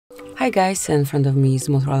Hi guys, in front of me is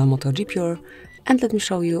MOTOROLA Moto G Pure, and let me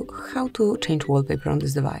show you how to change wallpaper on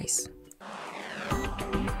this device.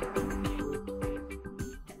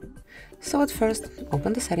 So at first,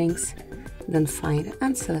 open the settings, then find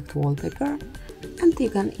and select wallpaper, and you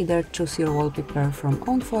can either choose your wallpaper from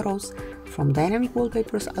own photos, from dynamic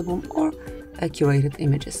wallpapers album, or curated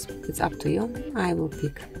images. It's up to you. I will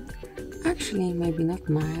pick, actually maybe not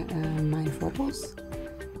my photos.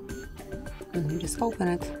 Let me just open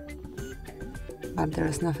it, but there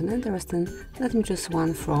is nothing interesting. Let me choose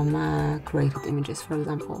one from created images, for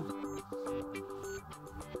example.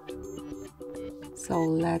 So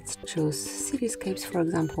let's choose cityscapes, for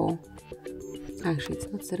example. Actually,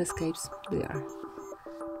 it's not cityscapes, they are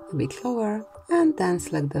a bit lower, and then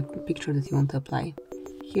select the picture that you want to apply.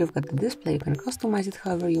 Here you've got the display, you can customize it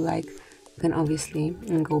however you like. You can obviously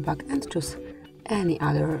go back and choose any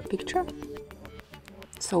other picture.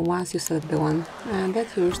 So once you select the one that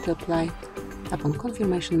you wish to apply, tap on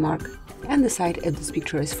confirmation mark and decide if this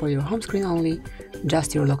picture is for your home screen only,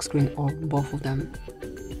 just your lock screen, or both of them.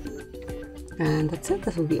 And that's it,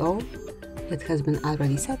 that will be all. It has been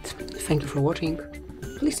already set. Thank you for watching.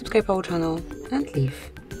 Please subscribe our channel and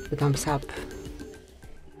leave the thumbs up.